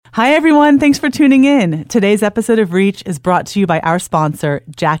Hi, everyone. Thanks for tuning in. Today's episode of Reach is brought to you by our sponsor,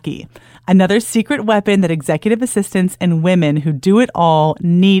 Jackie, another secret weapon that executive assistants and women who do it all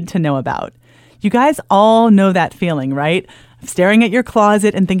need to know about. You guys all know that feeling, right? Staring at your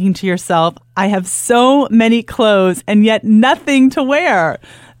closet and thinking to yourself, I have so many clothes and yet nothing to wear.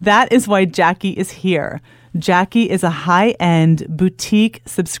 That is why Jackie is here. Jackie is a high-end boutique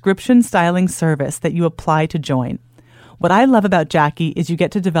subscription styling service that you apply to join. What I love about Jackie is you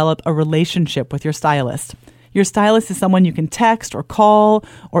get to develop a relationship with your stylist. Your stylist is someone you can text or call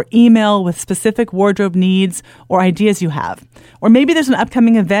or email with specific wardrobe needs or ideas you have. Or maybe there's an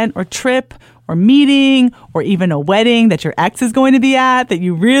upcoming event or trip or meeting or even a wedding that your ex is going to be at that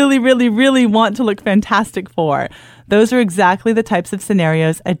you really, really, really want to look fantastic for. Those are exactly the types of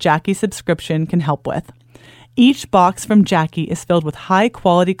scenarios a Jackie subscription can help with. Each box from Jackie is filled with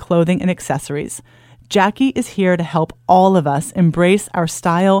high-quality clothing and accessories. Jackie is here to help all of us embrace our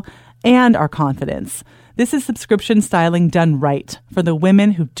style and our confidence. This is subscription styling done right for the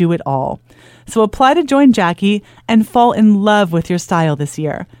women who do it all. So apply to join Jackie and fall in love with your style this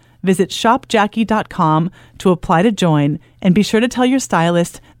year. Visit shopjackie.com to apply to join, and be sure to tell your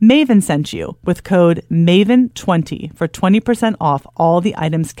stylist Maven sent you with code MAVEN20 for 20% off all the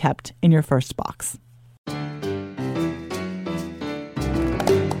items kept in your first box.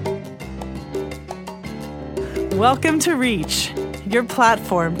 Welcome to Reach, your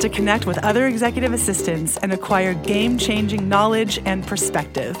platform to connect with other executive assistants and acquire game-changing knowledge and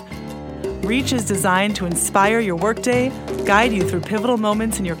perspective. Reach is designed to inspire your workday, guide you through pivotal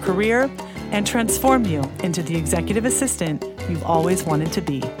moments in your career, and transform you into the executive assistant you've always wanted to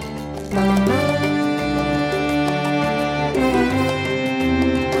be.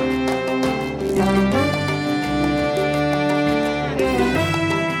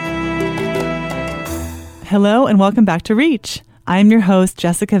 Hello and welcome back to Reach. I'm your host,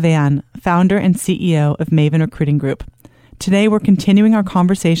 Jessica Van, founder and CEO of Maven Recruiting Group. Today, we're continuing our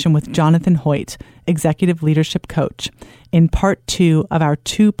conversation with Jonathan Hoyt, Executive Leadership Coach, in part 2 of our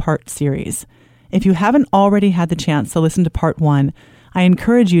 2-part series. If you haven't already had the chance to listen to part 1, I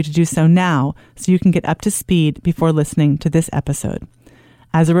encourage you to do so now so you can get up to speed before listening to this episode.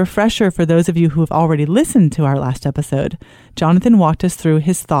 As a refresher for those of you who have already listened to our last episode, Jonathan walked us through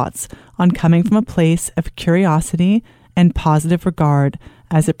his thoughts on coming from a place of curiosity and positive regard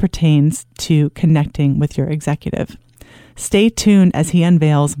as it pertains to connecting with your executive. Stay tuned as he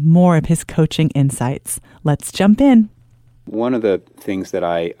unveils more of his coaching insights. Let's jump in. One of the things that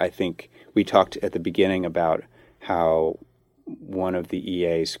I think we talked at the beginning about how one of the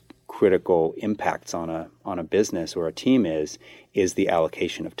EA's critical impacts on a business or a team is the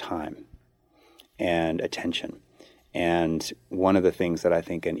allocation of time and attention. And one of the things that I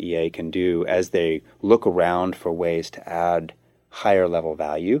think an EA can do as they look around for ways to add higher level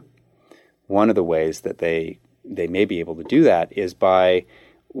value, one of the ways that they may be able to do that is by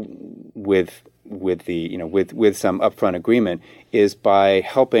with some upfront agreement is by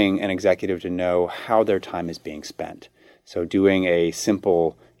helping an executive to know how their time is being spent. So doing a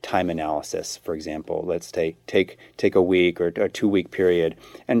simple time analysis, for example, let's take a week or a 2-week period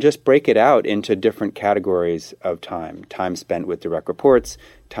and just break it out into different categories of time. Time spent with direct reports,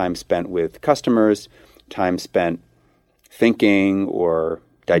 time spent with customers, time spent thinking or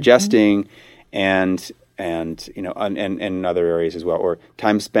digesting, and in other areas as well, or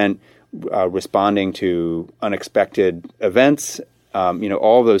time spent responding to unexpected events,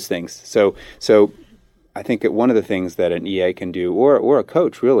 all those things. So I think that one of the things that an EA can do, or a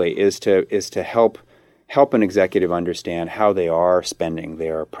coach really, is to help an executive understand how they are spending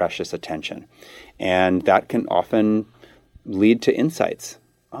their precious attention, and that can often lead to insights.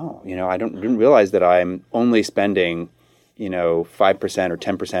 Oh, I didn't realize that I'm only spending 5% or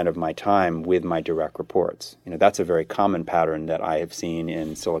 10% of my time with my direct reports. That's a very common pattern that I have seen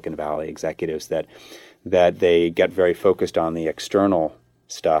in Silicon Valley executives that they get very focused on the external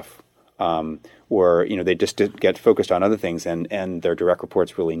stuff. Or they just get focused on other things, and their direct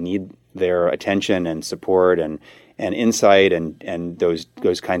reports really need their attention and support and insight and those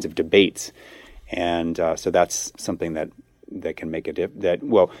kinds of debates, and so that's something that can make a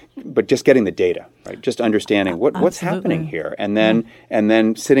but just getting the data, right? Just understanding what's happening here, and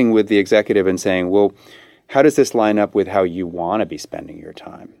then sitting with the executive and saying, well, how does this line up with how you want to be spending your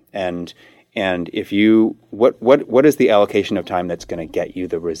time, and if you, what is the allocation of time that's going to get you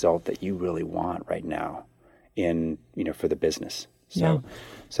the result that you really want right now for the business? So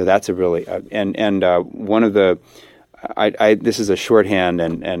that's a really, one of the, this is a shorthand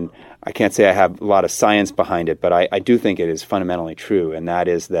and I can't say I have a lot of science behind it, but I do think it is fundamentally true. And that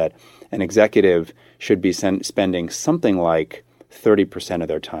is that an executive should be spending something like 30% of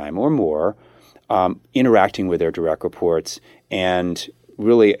their time or more interacting with their direct reports and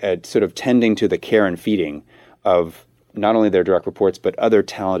really sort of tending to the care and feeding of not only their direct reports, but other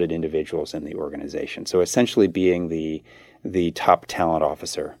talented individuals in the organization. So essentially being the top talent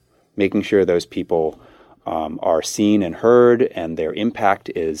officer, making sure those people are seen and heard and their impact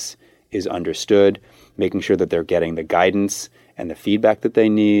is understood, making sure that they're getting the guidance and the feedback that they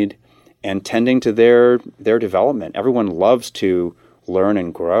need, and tending to their development. Everyone loves to learn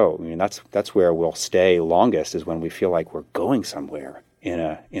and grow. I mean, that's where we'll stay longest, is when we feel like we're going somewhere in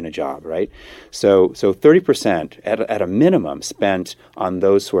a job, right? So 30% at a minimum spent on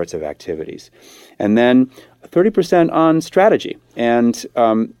those sorts of activities, and then 30% on strategy. And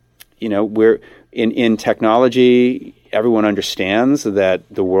we're in technology. Everyone understands that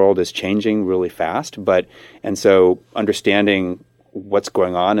the world is changing really fast, and so understanding what's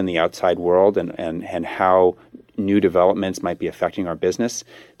going on in the outside world and how new developments might be affecting our business,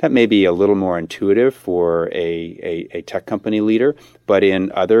 that may be a little more intuitive for a tech company leader. But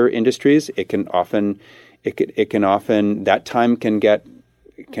in other industries, it can often that time can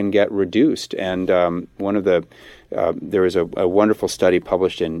get reduced. And there was a wonderful study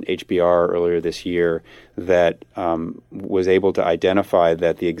published in HBR earlier this year that was able to identify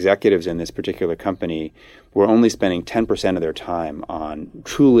that the executives in this particular company were only spending 10% of their time on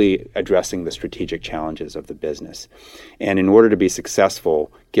truly addressing the strategic challenges of the business. And in order to be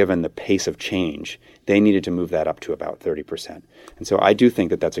successful, given the pace of change, they needed to move that up to about 30%. And so I do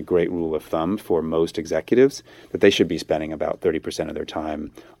think that that's a great rule of thumb for most executives, that they should be spending about 30% of their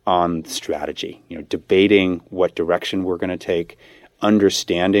time on strategy, debating what direction we're going to take,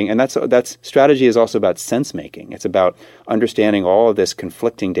 understanding, and that's strategy is also about sense making. It's about understanding all of this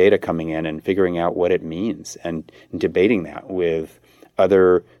conflicting data coming in and figuring out what it means and debating that with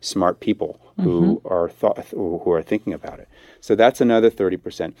other smart people who are thinking about it. So that's another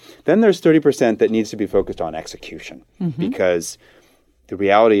 30%. Then there's 30% that needs to be focused on execution, because the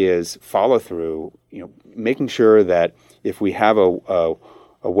reality is follow through. Making sure that if we have a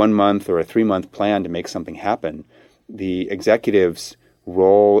 1 month or a 3 month plan to make something happen, the executive's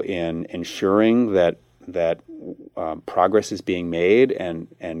role in ensuring that progress is being made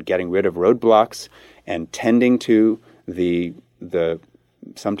and getting rid of roadblocks and tending to the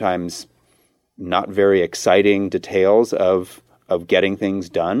sometimes not very exciting details of getting things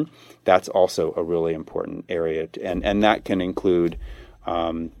done, that's also a really important area. And that can include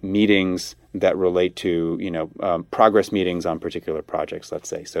meetings that relate to, progress meetings on particular projects, let's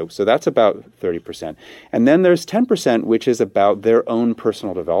say. So that's about 30%. And then there's 10%, which is about their own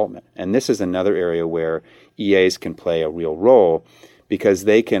personal development. And this is another area where EAs can play a real role, because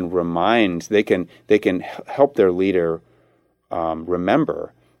they can help their leader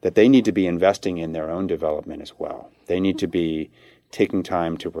remember that they need to be investing in their own development as well. They need to be taking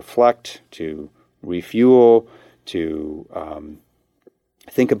time to reflect, to refuel, to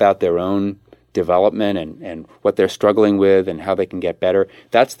think about their own development and what they're struggling with and how they can get better.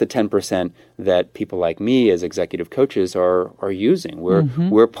 That's the 10% that people like me as executive coaches are using.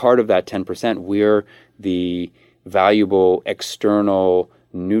 We're part of that 10%. We're the valuable, external,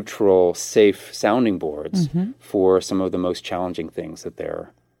 neutral, safe sounding boards for some of the most challenging things that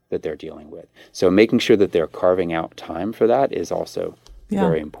they're dealing with. So making sure that they're carving out time for that is also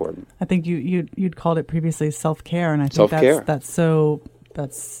very important. I think you'd called it previously self-care, and I think that's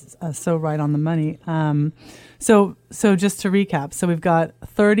so right on the money. So just to recap, so we've got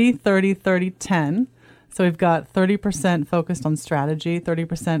 30, 30, 30, 10. So we've got 30% focused on strategy,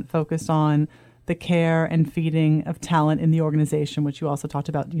 30% focused on the care and feeding of talent in the organization, which you also talked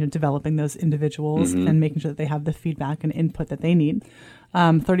about, developing those individuals and making sure that they have the feedback and input that they need.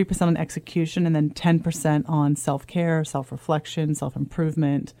 30% on execution, and then 10% on self-care, self-reflection,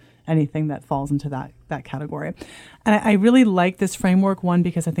 self-improvement, anything that falls into that category. And I really like this framework, one,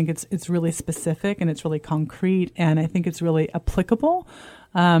 because I think it's really specific and it's really concrete, and I think it's really applicable.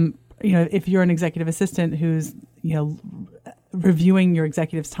 If you're an executive assistant who's, reviewing your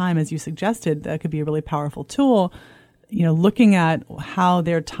executive's time, as you suggested, that could be a really powerful tool, looking at how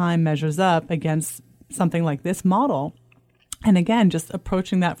their time measures up against something like this model. And again, just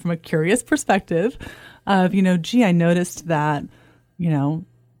approaching that from a curious perspective of, I noticed that,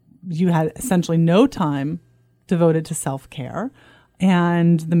 you had essentially no time devoted to self-care,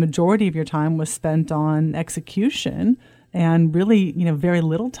 and the majority of your time was spent on execution, and really, very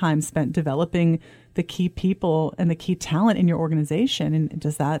little time spent developing the key people and the key talent in your organization? And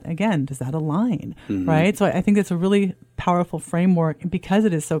does that align, right? So I think it's a really powerful framework because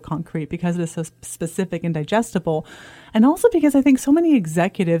it is so concrete, because it is so specific and digestible. And also because I think so many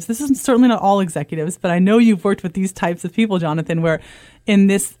executives, this is certainly not all executives, but I know you've worked with these types of people, Jonathan, where in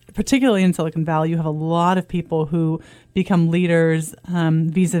this, particularly in Silicon Valley, you have a lot of people who become leaders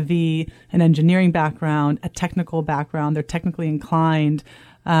vis-a-vis an engineering background, a technical background. They're technically inclined.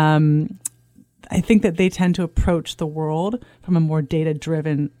 I think that they tend to approach the world from a more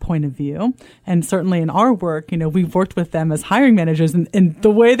data-driven point of view. And certainly in our work, we've worked with them as hiring managers, and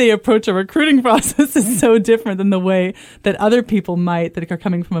the way they approach a recruiting process is so different than the way that other people might that are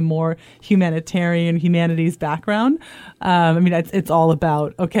coming from a more humanities background. It's all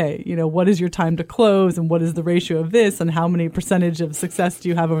about, okay, what is your time to close, and what is the ratio of this, and how many percentage of success do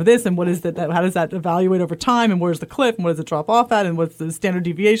you have over this, and what is that? How does that evaluate over time, and where's the cliff, and what does it drop off at, and what's the standard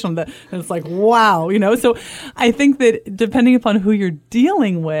deviation on that? And it's like, wow, So I think that depending upon who you're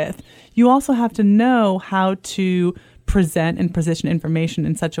dealing with, you also have to know how to present and position information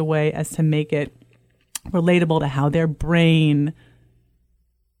in such a way as to make it relatable to how their brain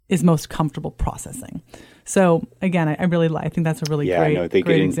is most comfortable processing. So again, I think that's a really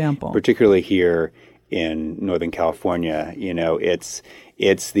great example. Particularly here in Northern California,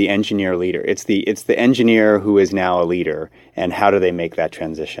 it's the engineer leader. It's the engineer who is now a leader, and how do they make that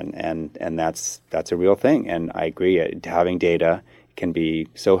transition? And that's a real thing. And I agree, having data can be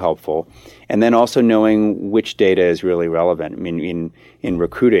so helpful. And then also knowing which data is really relevant. I mean, in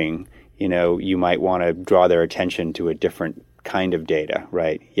recruiting, you might want to draw their attention to a different kind of data,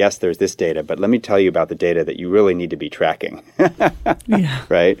 right? Yes, there's this data, but let me tell you about the data that you really need to be tracking. Yeah.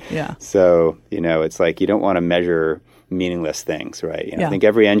 Right? Yeah. So, it's like you don't want to measure meaningless things, right? I think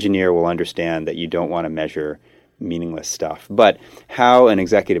every engineer will understand that you don't want to measure meaningless stuff. But how an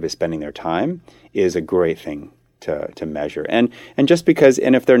executive is spending their time is a great thing to measure. And just because,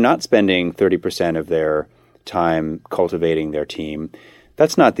 and if they're not spending 30% of their time cultivating their team,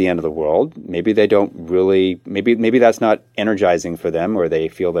 that's not the end of the world. Maybe they don't really, maybe that's not energizing for them, or they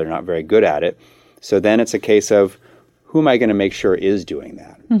feel they're not very good at it. So then it's a case of, who am I going to make sure is doing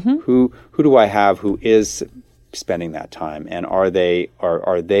that? Mm-hmm. Who do I have who is spending that time, and are they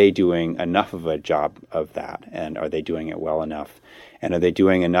doing enough of a job of that, and are they doing it well enough, and are they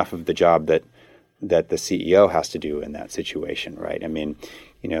doing enough of the job that the CEO has to do in that situation, right? I mean,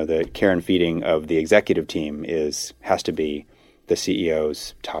 the care and feeding of the executive team has to be the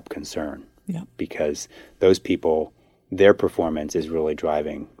CEO's top concern, because those people, their performance is really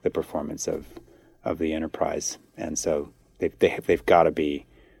driving the performance of the enterprise, and so they've got to be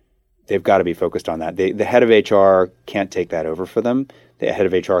focused on that. The head of HR can't take that over for them. The head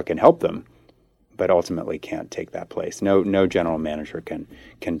of HR can help them, but ultimately can't take that place. No general manager can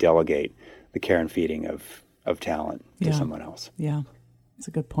delegate the care and feeding of talent to someone else. Yeah, that's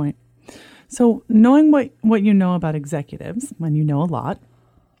a good point. So knowing what you know about executives, and you know a lot,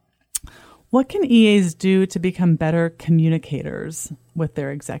 what can EAs do to become better communicators with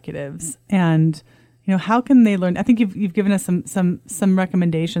their executives? And how can they learn? I think you've given us some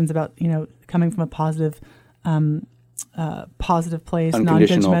recommendations about coming from a positive place,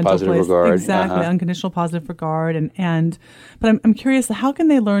 non-judgmental positive place, regard. Exactly, unconditional positive regard, but I'm curious, how can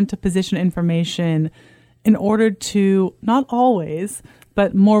they learn to position information in order to not always,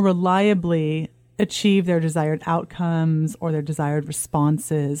 but more reliably achieve their desired outcomes or their desired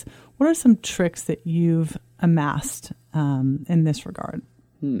responses? What are some tricks that you've amassed in this regard?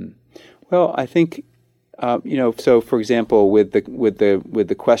 Well, I think so. For example, with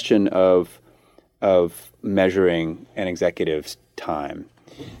the question of measuring an executive's time,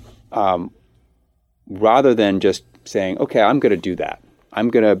 rather than just saying, "Okay, I'm going to do that. I'm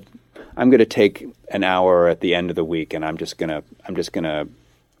going to take an hour at the end of the week, and I'm going to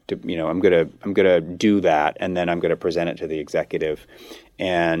do that, and then I'm going to present it to the executive."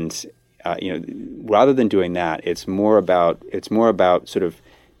 And rather than doing that, it's more about sort of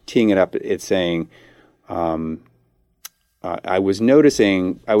teeing it up. It's saying, I was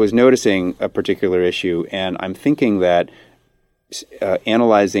noticing a particular issue, and I'm thinking that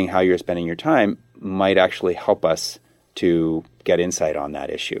analyzing how you're spending your time might actually help us to get insight on that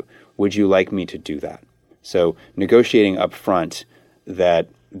issue. Would you like me to do that? So negotiating up front that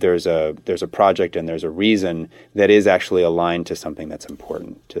there's a project and there's a reason that is actually aligned to something that's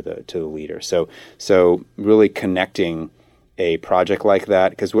important to the leader. So really connecting a project like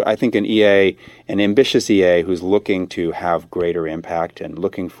that, because I think an ambitious EA who's looking to have greater impact and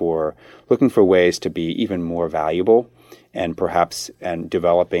looking for ways to be even more valuable and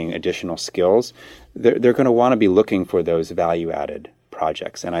developing additional skills, they're going to want to be looking for those value-added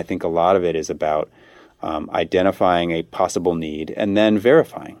projects. And I think a lot of it is about identifying a possible need and then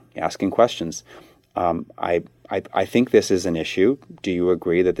verifying, asking questions. I think this is an issue. Do you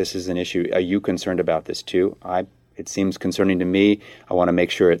agree that this is an issue? Are you concerned about this too? It seems concerning to me. I want to make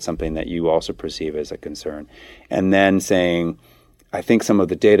sure it's something that you also perceive as a concern. And then saying, I think some of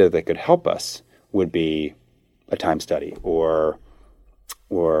the data that could help us would be a time study or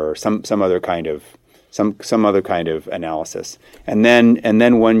some other kind of analysis. And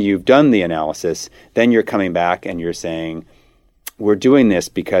then when you've done the analysis, then you're coming back and you're saying, we're doing this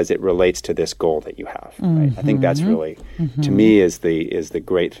because it relates to this goal that you have. Right? I think that's really, to me, is the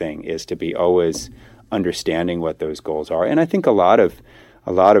great thing, is to be always understanding what those goals are. And I think a lot of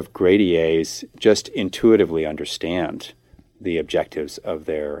great EAs just intuitively understand the objectives of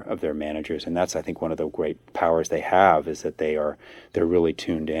their managers, and that's, I think, one of the great powers they have, is that they're really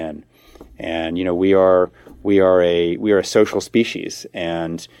tuned in. And we are a social species,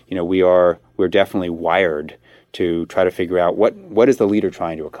 and we're definitely wired to try to figure out what is the leader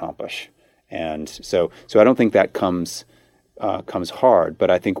trying to accomplish. And so I don't think that comes hard,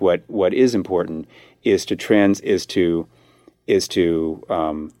 but I think what is important is to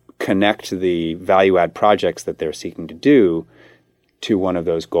connect the value add projects that they're seeking to do to one of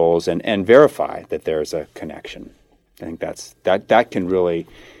those goals and verify that there's a connection. I think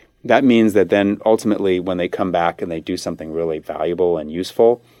that means that then ultimately when they come back and they do something really valuable and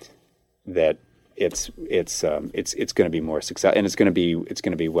useful, that it's going to be more successful, and it's going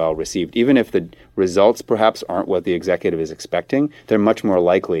to be well received. Even if the results perhaps aren't what the executive is expecting, they're much more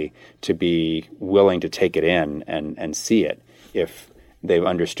likely to be willing to take it in and see it if they've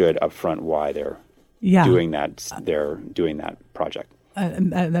understood upfront why they're doing that project.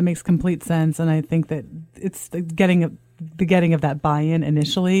 That makes complete sense, and I think that it's the getting of that buy-in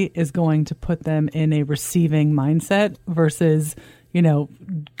initially is going to put them in a receiving mindset versus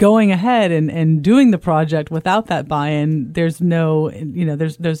going ahead and doing the project without that buy-in. There's no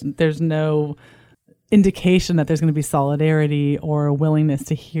there's no indication that there's going to be solidarity or a willingness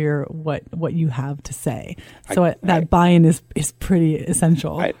to hear what you have to say. So that buy-in is pretty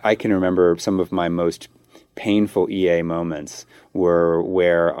essential. I can remember some of my most painful EA moments were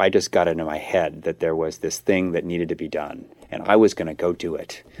where I just got into my head that there was this thing that needed to be done, and I was going to go do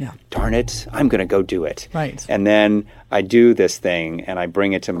it. Yeah. Darn it, I'm going to go do it. Right. And then I do this thing, and I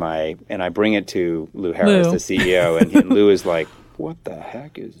bring it to Lou Harris, the CEO, and Lou is like, "What the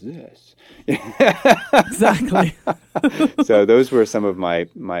heck is this?" Exactly. So those were some of my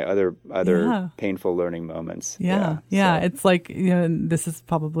other painful learning moments. Yeah. It's like, this is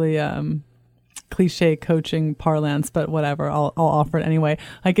probably cliche coaching parlance, but whatever, I'll offer it anyway.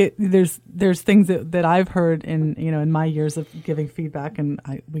 Like there's things that I've heard in my years of giving feedback, and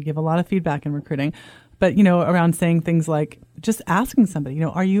we give a lot of feedback in recruiting, but around saying things like just asking somebody,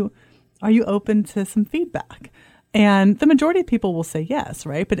 are you open to some feedback? And the majority of people will say yes,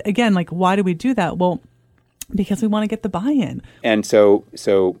 right? But again, like, why do we do that? Well, because we want to get the buy-in. And so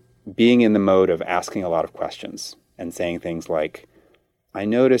being in the mode of asking a lot of questions and saying things like, I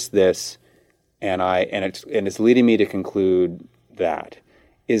noticed this, and it's leading me to conclude that.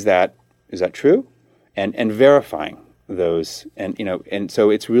 Is that true? And verifying those, and so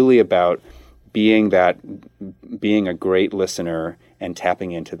it's really about being a great listener and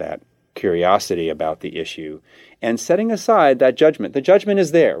tapping into that curiosity about the issue and setting aside that judgment. The judgment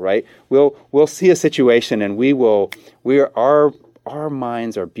is there, right? We'll see a situation, and our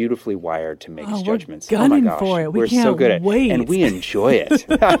minds are beautifully wired to make judgments. We're gunning for it. We're so good at it, and we enjoy it.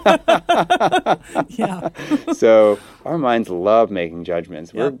 Yeah. So our minds love making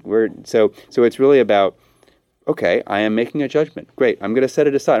judgments. Yep. So it's really about, okay, I am making a judgment. Great. I'm going to set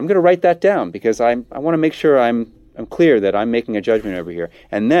it aside. I'm going to write that down because I want to make sure I'm clear that I'm making a judgment over here.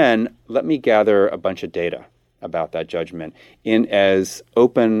 And then let me gather a bunch of data about that judgment in as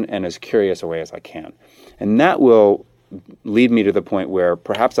open and as curious a way as I can. And that will lead me to the point where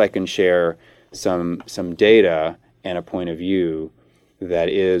perhaps I can share some data and a point of view that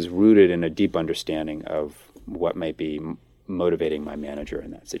is rooted in a deep understanding of what might be motivating my manager in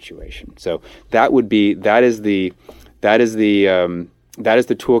that situation. So that is the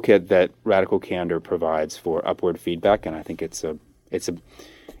toolkit that Radical Candor provides for upward feedback, and I think it's the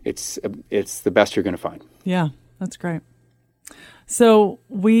best you're going to find. Yeah, that's great. So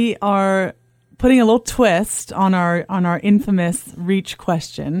we are putting a little twist on our infamous Reach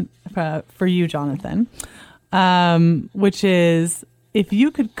question for you, Jonathan, which is, if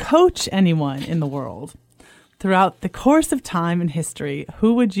you could coach anyone in the world throughout the course of time in history,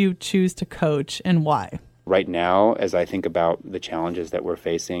 who would you choose to coach and why? Right now, as I think about the challenges that we're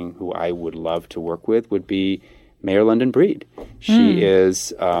facing, who I would love to work with would be Mayor London Breed. She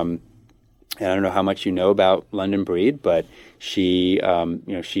is, and I don't know how much you know about London Breed, but she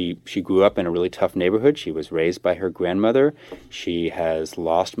grew up in a really tough neighborhood. She was raised by her grandmother. She has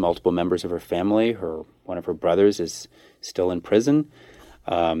lost multiple members of her family. One of her brothers is still in prison.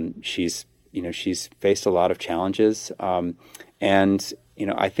 She's faced a lot of challenges, and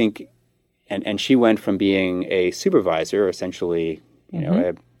I think, and she went from being a supervisor, essentially,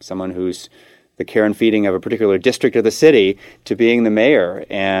 someone who's the care and feeding of a particular district of the city, to being the mayor,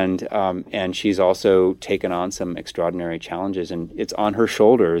 and she's also taken on some extraordinary challenges, and it's on her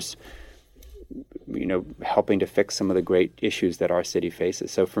shoulders, helping to fix some of the great issues that our city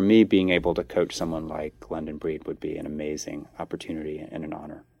faces. So for me, being able to coach someone like London Breed would be an amazing opportunity and an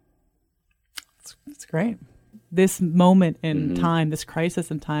honor. It's great. This moment in time, this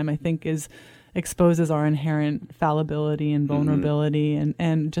crisis in time, I think exposes our inherent fallibility and vulnerability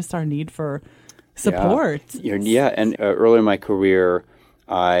and just our need for support. And earlier in my career,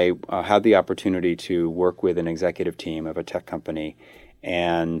 I had the opportunity to work with an executive team of a tech company,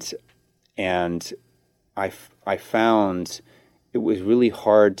 and I found it was really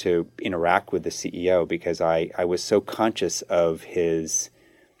hard to interact with the CEO because I was so conscious of his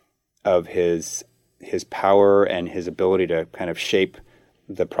power and his ability to kind of shape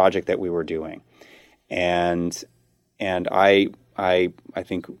the project that we were doing, and I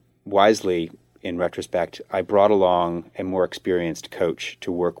think wisely, in retrospect, I brought along a more experienced coach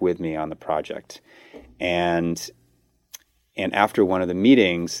to work with me on the project, and after one of the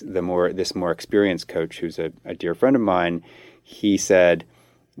meetings, this more experienced coach, who's a dear friend of mine, he said,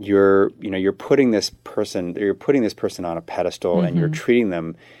 you're putting this person on a pedestal, and you're treating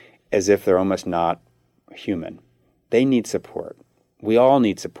them as if they're almost not human. They need support. We all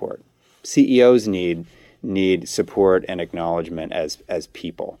need support. CEOs need support and acknowledgement as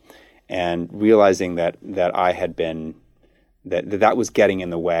people. And realizing that I had been that was getting in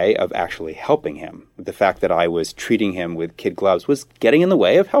the way of actually helping him. The fact that I was treating him with kid gloves was getting in the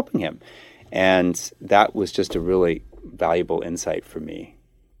way of helping him. And that was just a really valuable insight for me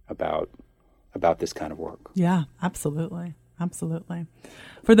about this kind of work. Yeah, absolutely. Absolutely.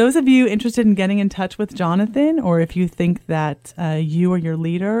 For those of you interested in getting in touch with Jonathan, or if you think that you or your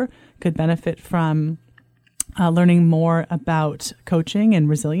leader could benefit from learning more about coaching and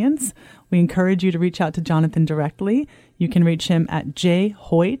resilience, we encourage you to reach out to Jonathan directly. You can reach him at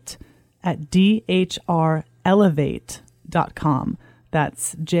jhoyt@dhrelevate.com.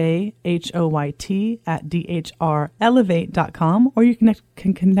 That's jhoyt@dhrelevate.com, or you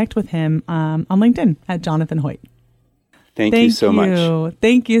can connect with him on LinkedIn at Jonathan Hoyt. Thank you so much.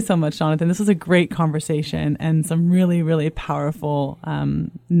 Thank you so much, Jonathan. This was a great conversation and some really, really powerful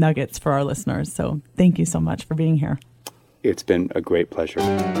nuggets for our listeners. So thank you so much for being here. It's been a great pleasure.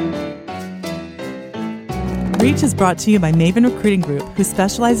 Reach is brought to you by Maven Recruiting Group, who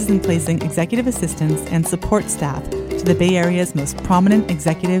specializes in placing executive assistants and support staff to the Bay Area's most prominent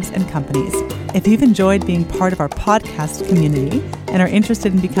executives and companies. If you've enjoyed being part of our podcast community and are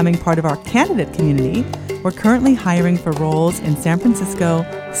interested in becoming part of our candidate community, we're currently hiring for roles in San Francisco,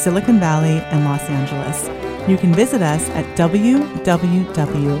 Silicon Valley, and Los Angeles. You can visit us at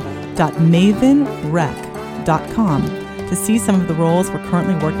www.mavenrec.com to see some of the roles we're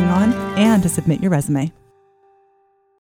currently working on and to submit your resume.